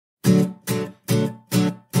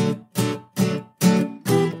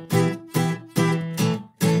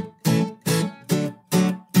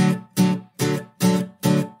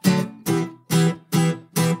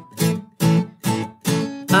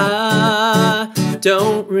I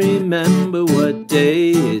don't remember what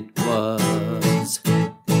day it was.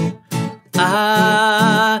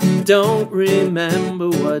 I don't remember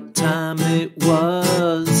what time it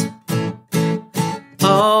was.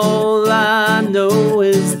 All I know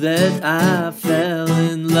is that I fell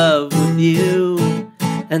in love with you.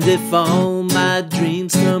 And if all my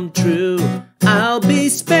dreams come true, I'll be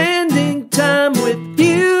spending time with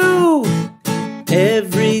you.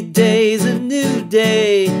 Every day's a new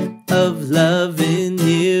day of loving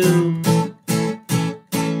you.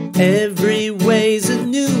 Every way's a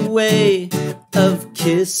new way of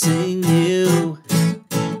kissing you.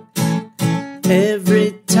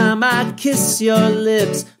 Every time I kiss your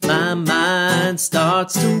lips, my mind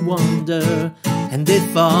starts to wander. And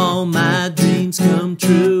if all my dreams come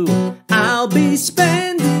true, I'll be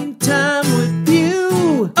spending time with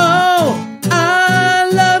you. Oh, I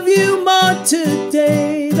love you more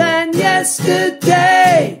today than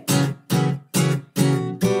yesterday,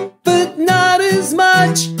 but not as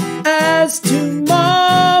much as tomorrow.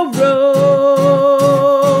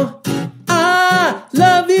 I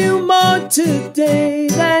love you more today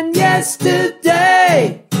than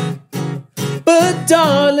yesterday, but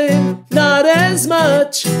darling, not as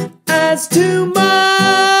much as tomorrow.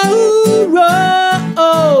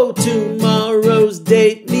 Oh, tomorrow's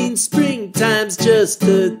date means springtime's just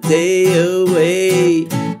a day away.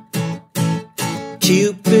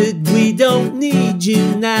 Cupid, we don't need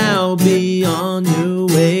you now, be on your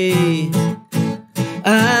way.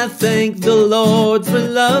 I thank the Lord for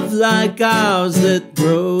love like ours that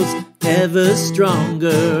grows ever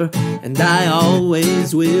stronger, and I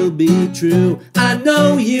always will be true. I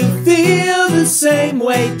know you feel the same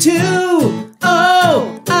way too.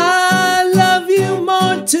 Oh, I love you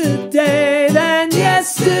more today than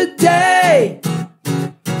yesterday,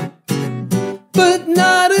 but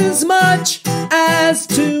not as much as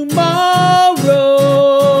tomorrow.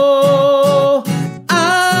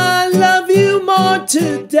 I love you more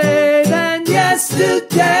today than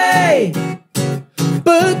yesterday,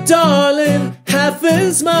 but darling, half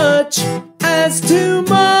as much as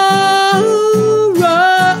tomorrow.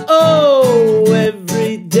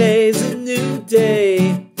 Every day's a new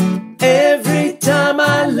day. Every time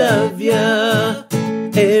I love ya,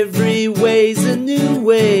 every way's a new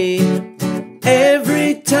way.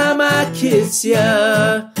 Every time I kiss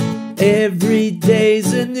ya, every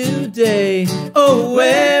day's a new day. Oh,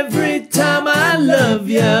 every time I love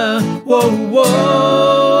ya. Whoa,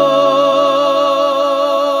 whoa.